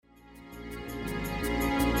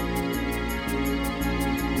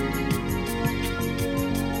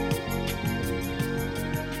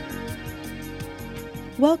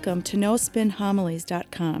Welcome to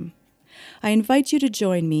NoSpinHomilies.com. I invite you to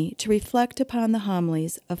join me to reflect upon the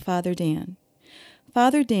homilies of Father Dan.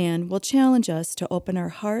 Father Dan will challenge us to open our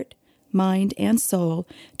heart, mind, and soul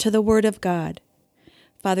to the Word of God.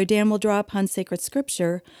 Father Dan will draw upon sacred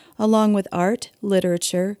scripture along with art,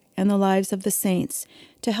 literature, and the lives of the saints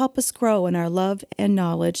to help us grow in our love and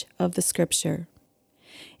knowledge of the scripture.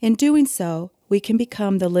 In doing so, we can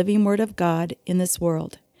become the living Word of God in this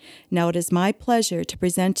world. Now it is my pleasure to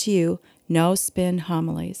present to you No Spin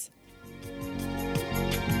Homilies.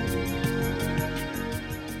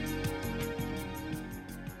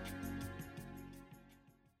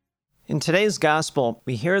 In today's gospel,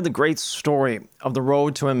 we hear the great story of the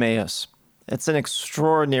road to Emmaus. It's an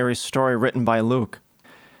extraordinary story written by Luke.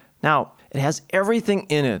 Now, it has everything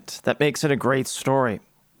in it that makes it a great story.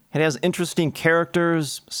 It has interesting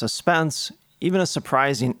characters, suspense, even a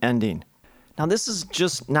surprising ending. Now, this is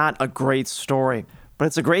just not a great story, but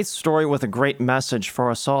it's a great story with a great message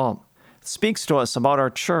for us all. It speaks to us about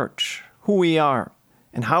our church, who we are,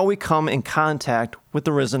 and how we come in contact with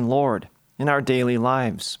the risen Lord in our daily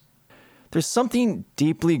lives. There's something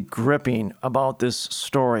deeply gripping about this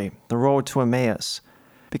story, the road to Emmaus,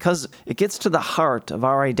 because it gets to the heart of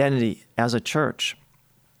our identity as a church.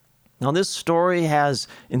 Now, this story has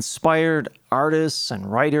inspired artists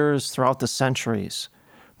and writers throughout the centuries.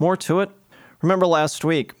 More to it, remember last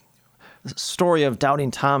week, the story of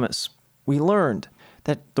Doubting Thomas. We learned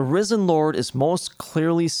that the risen Lord is most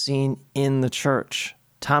clearly seen in the church.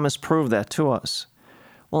 Thomas proved that to us.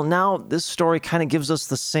 Well, now this story kind of gives us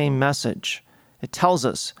the same message. It tells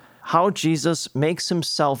us how Jesus makes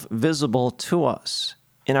himself visible to us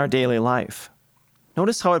in our daily life.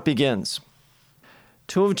 Notice how it begins.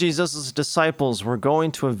 2 of Jesus' disciples were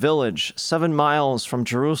going to a village 7 miles from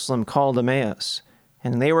Jerusalem called Emmaus,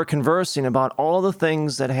 and they were conversing about all the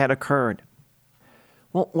things that had occurred.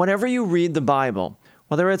 Well, whenever you read the Bible,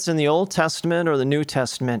 whether it's in the Old Testament or the New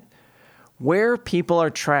Testament, where people are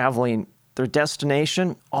traveling, their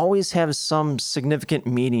destination always has some significant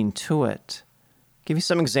meaning to it. I'll give you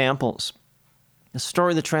some examples. The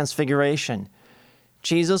story of the Transfiguration.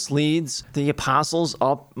 Jesus leads the apostles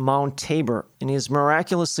up Mount Tabor, and he is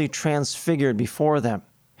miraculously transfigured before them.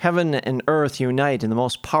 Heaven and earth unite in the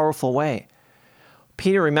most powerful way.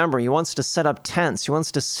 Peter, remember, he wants to set up tents. He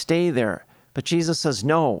wants to stay there. But Jesus says,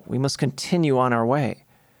 no, we must continue on our way.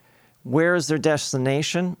 Where is their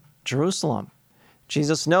destination? Jerusalem.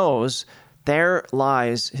 Jesus knows there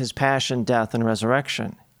lies his passion, death, and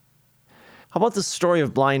resurrection. How about the story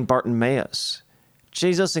of blind Bartimaeus?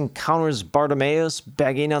 Jesus encounters Bartimaeus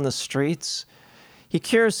begging on the streets. He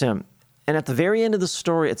cures him, and at the very end of the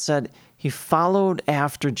story it said he followed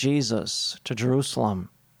after Jesus to Jerusalem.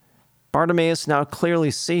 Bartimaeus now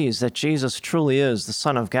clearly sees that Jesus truly is the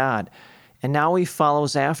Son of God, and now he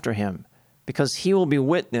follows after him because he will be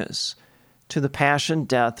witness to the passion,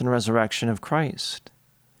 death, and resurrection of Christ.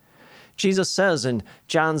 Jesus says in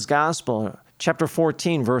John's Gospel, chapter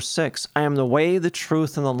 14, verse 6, I am the way, the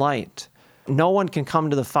truth, and the light. No one can come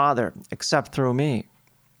to the Father except through me.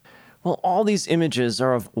 Well, all these images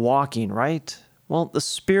are of walking, right? Well, the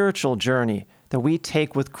spiritual journey that we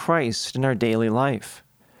take with Christ in our daily life.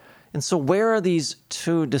 And so where are these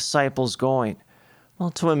 2 disciples going? Well,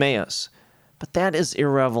 to Emmaus. But that is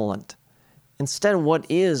irrelevant. Instead, what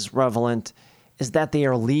is relevant is that they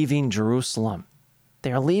are leaving Jerusalem.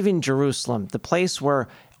 They are leaving Jerusalem, the place where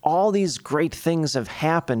all these great things have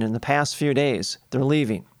happened in the past few days. They're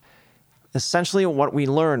leaving. Essentially, what we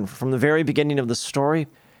learn from the very beginning of the story,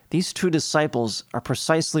 these 2 disciples are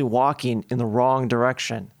precisely walking in the wrong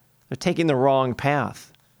direction. They're taking the wrong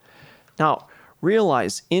path. Now,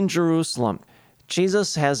 realize in Jerusalem,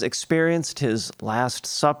 Jesus has experienced his Last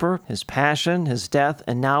Supper, his passion, his death,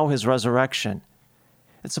 and now his resurrection.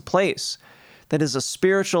 It's a place that is a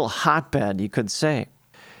spiritual hotbed, you could say.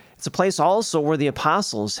 It's a place also where the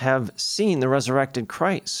apostles have seen the resurrected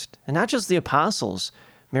Christ. And not just the apostles,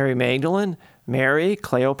 Mary Magdalene, Mary,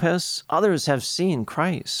 Cleopas, others have seen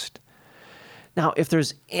Christ. Now, if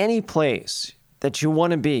there's any place that you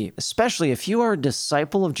want to be, especially if you are a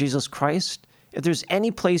disciple of Jesus Christ, if there's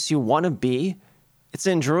any place you want to be, it's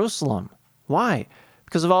in Jerusalem. Why?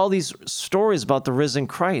 Because of all these stories about the risen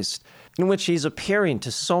Christ, in which he's appearing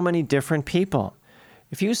to so many different people.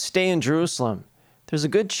 If you stay in Jerusalem, there's a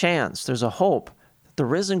good chance, there's a hope, that the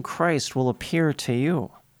risen Christ will appear to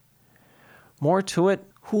you. More to it,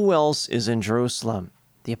 who else is in Jerusalem?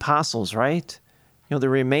 The apostles, right? They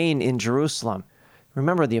remain in Jerusalem.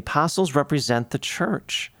 Remember, the apostles represent the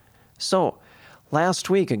church. So, last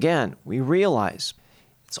week, again, we realize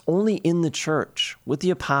it's only in the church with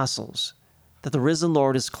the apostles that the risen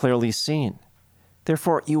Lord is clearly seen.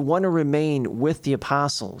 Therefore, you want to remain with the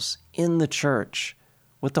apostles in the church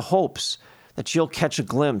with the hopes that you'll catch a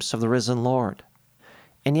glimpse of the risen Lord.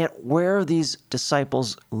 And yet, where are these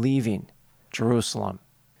disciples leaving? Jerusalem.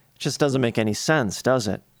 It just doesn't make any sense, does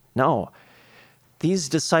it? No. These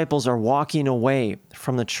disciples are walking away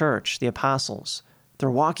from the church, the apostles.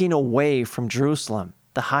 They're walking away from Jerusalem,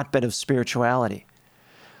 the hotbed of spirituality.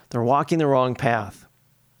 They're walking the wrong path.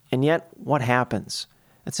 And yet, what happens?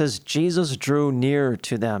 It says, Jesus drew near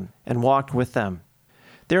to them and walked with them.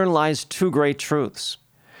 Therein lies two great truths.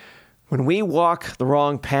 When we walk the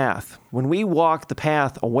wrong path, when we walk the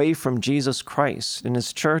path away from Jesus Christ and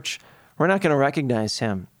His church, we're not going to recognize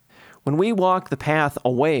Him. When we walk the path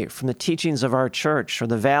away from the teachings of our church or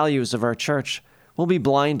the values of our church, we'll be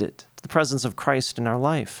blinded to the presence of Christ in our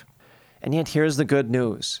life. And yet here's the good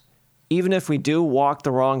news. Even if we do walk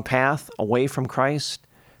the wrong path away from Christ,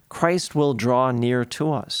 Christ will draw near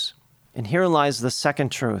to us. And here lies the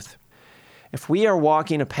second truth. If we are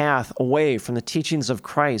walking a path away from the teachings of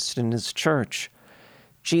Christ and His church,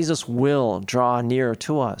 Jesus will draw near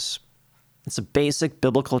to us. It's a basic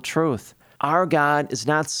biblical truth. Our God is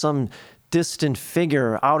not some distant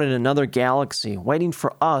figure out in another galaxy waiting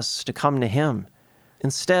for us to come to Him.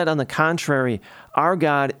 Instead, on the contrary, our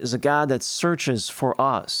God is a God that searches for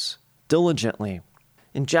us diligently.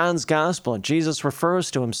 In John's Gospel, Jesus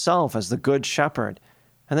refers to Himself as the Good Shepherd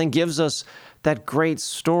and then gives us that great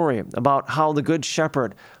story about how the Good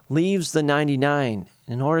Shepherd leaves the 99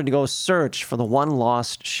 in order to go search for the one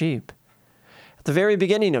lost sheep. At the very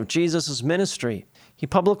beginning of Jesus' ministry, He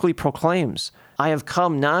publicly proclaims, "I have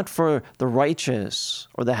come not for the righteous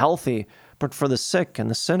or the healthy, but for the sick and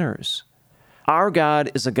the sinners." Our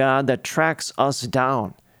God is a God that tracks us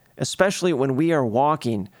down, especially when we are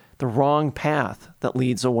walking the wrong path that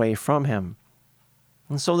leads away from Him.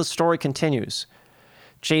 And so the story continues.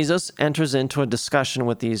 Jesus enters into a discussion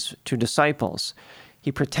with these two disciples.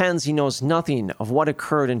 He pretends he knows nothing of what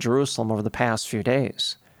occurred in Jerusalem over the past few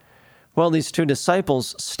days. Well, these two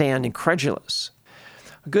disciples stand incredulous.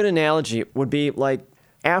 A good analogy would be like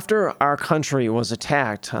after our country was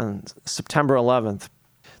attacked on September 11th,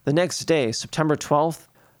 the next day, September 12th,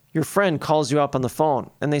 your friend calls you up on the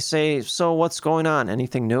phone and they say, "So what's going on?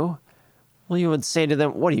 Anything new?" Well, you would say to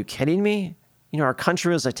them, "What, are you kidding me? Our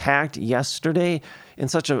country was attacked yesterday in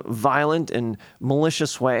such a violent and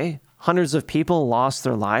malicious way. Hundreds of people lost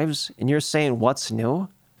their lives, and you're saying, what's new?"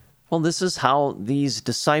 Well, this is how these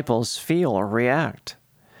disciples feel or react.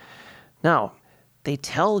 Now, they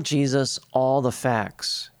tell Jesus all the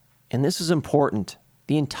facts, and this is important.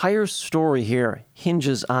 The entire story here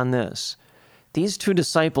hinges on this. These two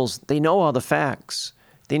disciples, they know all the facts.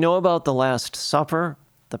 They know about the Last Supper,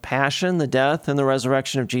 the passion, the death, and the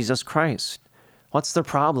resurrection of Jesus Christ. What's their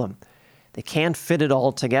problem? They can't fit it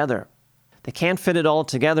all together. They can't fit it all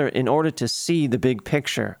together in order to see the big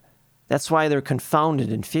picture. That's why they're confounded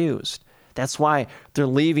and confused. That's why they're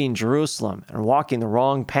leaving Jerusalem and walking the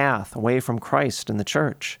wrong path away from Christ and the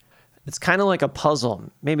church. It's kind of like a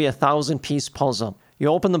puzzle, maybe a 1,000-piece puzzle. You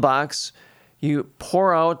open the box, you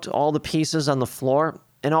pour out all the pieces on the floor,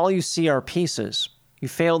 and all you see are pieces. You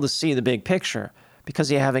fail to see the big picture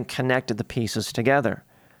because you haven't connected the pieces together.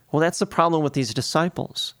 Well, that's the problem with these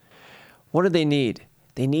disciples. What do they need?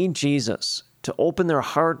 They need Jesus to open their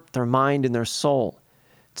heart, their mind, and their soul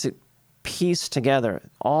to piece together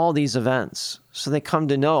all these events so they come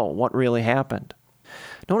to know what really happened.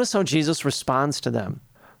 Notice how Jesus responds to them.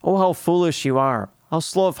 "Oh, how foolish you are, how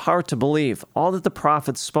slow of heart to believe all that the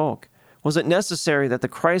prophets spoke. Was it necessary that the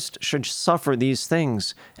Christ should suffer these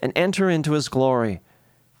things and enter into His glory?"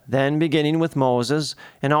 Then, beginning with Moses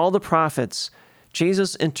and all the prophets,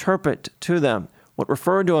 Jesus interpret to them what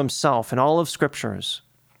referred to Himself in all of Scriptures.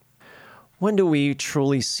 When do we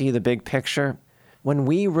truly see the big picture? When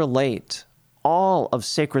we relate all of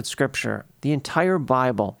sacred Scripture, the entire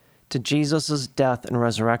Bible, to Jesus' death and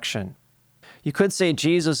resurrection. You could say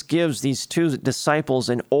Jesus gives these two disciples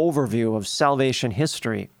an overview of salvation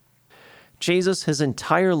history. Jesus, His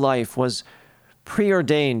entire life was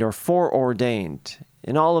preordained or foreordained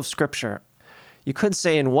in all of Scripture. You could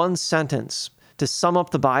say in one sentence, to sum up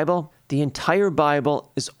the Bible, the entire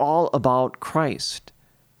Bible is all about Christ,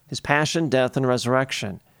 His passion, death, and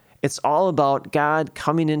resurrection. It's all about God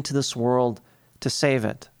coming into this world to save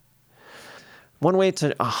it. One way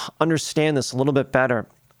to understand this a little bit better,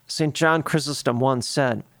 St. John Chrysostom once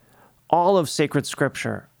said, all of sacred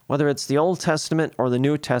Scripture, whether it's the Old Testament or the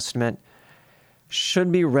New Testament,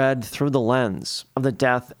 should be read through the lens of the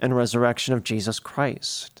death and resurrection of Jesus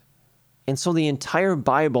Christ. And so the entire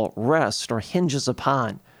Bible rests or hinges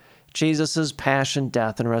upon Jesus' passion,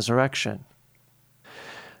 death, and resurrection.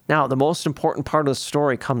 Now, the most important part of the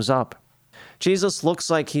story comes up. Jesus looks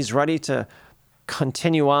like he's ready to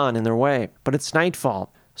continue on in their way, but it's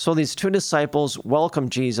nightfall. So these two disciples welcome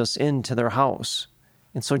Jesus into their house.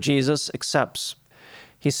 And so Jesus accepts.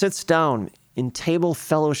 He sits down in table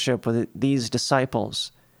fellowship with these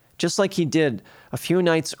disciples, just like he did a few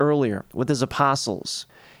nights earlier with his apostles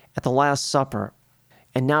at the Last Supper.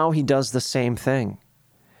 And now he does the same thing.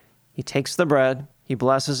 He takes the bread, he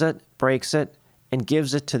blesses it, breaks it, and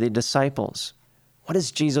gives it to the disciples. What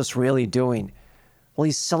is Jesus really doing? Well,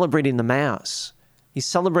 he's celebrating the Mass. He's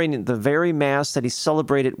celebrating the very Mass that he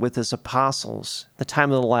celebrated with his apostles, the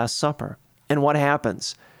time of the Last Supper. And what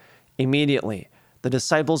happens? Immediately, the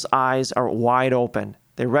disciples' eyes are wide open.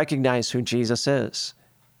 They recognize who Jesus is,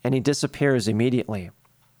 and he disappears immediately.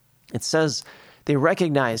 It says they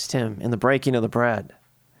recognized him in the breaking of the bread.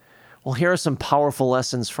 Well, here are some powerful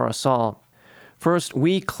lessons for us all. First,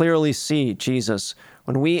 we clearly see Jesus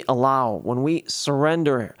when we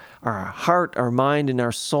surrender our heart, our mind, and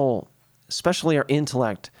our soul, especially our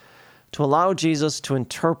intellect, to allow Jesus to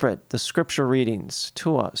interpret the scripture readings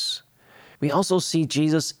to us. We also see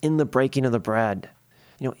Jesus in the breaking of the bread,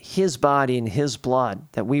 his body and his blood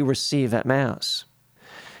that we receive at Mass.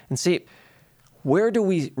 And see, where do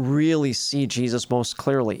we really see Jesus most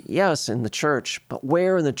clearly? Yes, in the church, but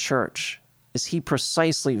where in the church is he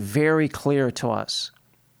precisely very clear to us?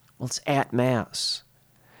 Well, it's at Mass.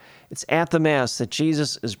 It's at the Mass that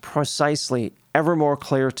Jesus is precisely ever more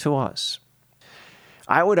clear to us.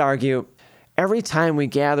 I would argue every time we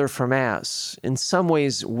gather for Mass, in some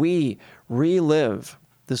ways we relive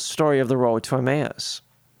the story of the road to Emmaus.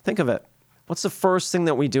 Think of it. What's the first thing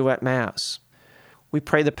that we do at Mass? We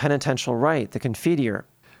pray the penitential rite, the Confiteor.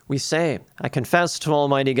 We say, I confess to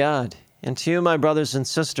Almighty God and to you, my brothers and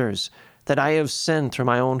sisters, that I have sinned through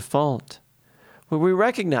my own fault. Well, we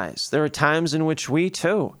recognize there are times in which we,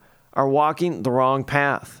 too, are walking the wrong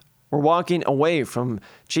path. We're walking away from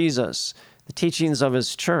Jesus, the teachings of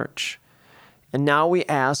his church. And now we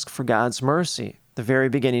ask for God's mercy, the very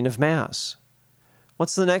beginning of Mass.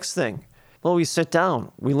 What's the next thing? Well, we sit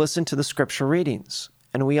down, we listen to the scripture readings,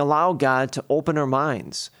 and we allow God to open our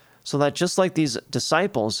minds so that just like these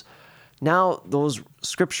disciples, now those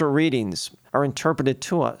scripture readings are interpreted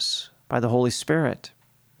to us by the Holy Spirit.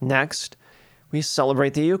 Next, we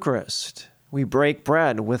celebrate the Eucharist. We break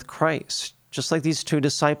bread with Christ, just like these two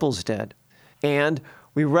disciples did. And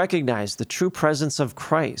we recognize the true presence of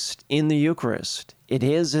Christ in the Eucharist. It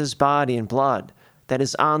is his body and blood that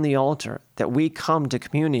is on the altar, that we come to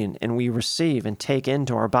communion and we receive and take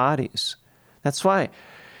into our bodies. That's why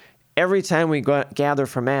every time we gather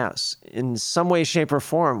for Mass, in some way, shape, or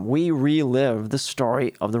form, we relive the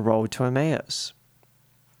story of the road to Emmaus.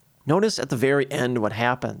 Notice at the very end what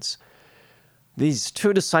happens. These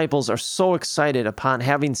two disciples are so excited upon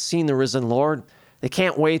having seen the risen Lord, they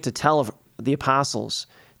can't wait to tell the apostles.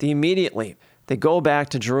 They go back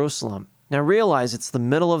to Jerusalem. Now realize it's the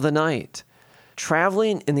middle of the night.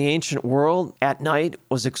 Traveling in the ancient world at night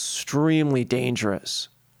was extremely dangerous.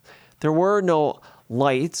 There were no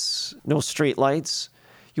lights, no street lights.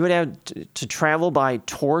 You would have to travel by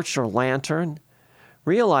torch or lantern.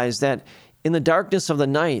 Realize that in the darkness of the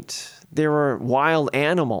night, there were wild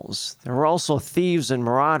animals. There were also thieves and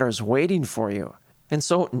marauders waiting for you. And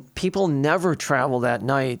so people never traveled at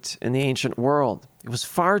night in the ancient world. It was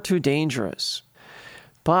far too dangerous.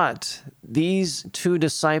 But these two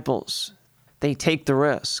disciples, they take the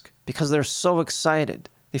risk because they're so excited.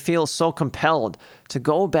 They feel so compelled to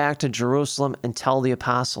go back to Jerusalem and tell the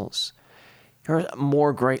apostles. Here are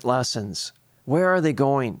more great lessons. Where are they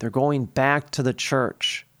going? They're going back to the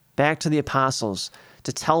church, back to the apostles,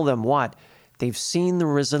 to tell them what? They've seen the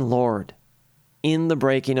risen Lord in the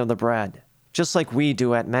breaking of the bread, just like we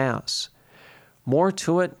do at Mass. More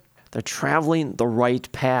to it, they're traveling the right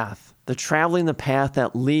path. They're traveling the path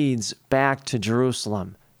that leads back to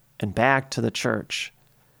Jerusalem and back to the church.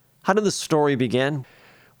 How did the story begin?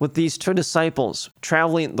 With these two disciples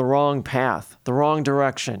traveling the wrong path, the wrong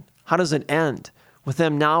direction. How does it end? With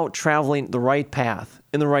them now traveling the right path,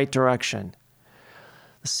 in the right direction.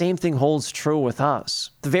 The same thing holds true with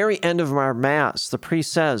us. At the very end of our Mass, the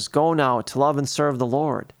priest says, go now to love and serve the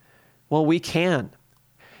Lord. Well, we can.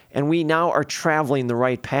 And we now are traveling the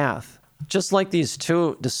right path. Just like these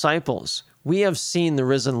two disciples, we have seen the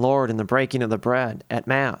risen Lord in the breaking of the bread at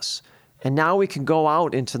Mass. And now we can go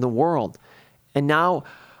out into the world and now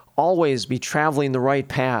always be traveling the right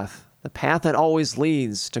path, the path that always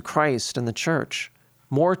leads to Christ and the church.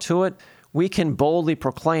 More to it, we can boldly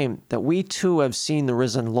proclaim that we too have seen the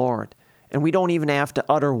risen Lord, and we don't even have to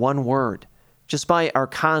utter one word. Just by our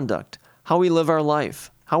conduct, how we live our life,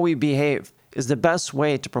 how we behave, is the best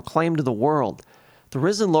way to proclaim to the world the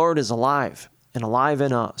risen Lord is alive and alive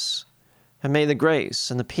in us. And may the grace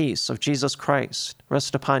and the peace of Jesus Christ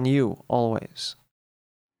rest upon you always.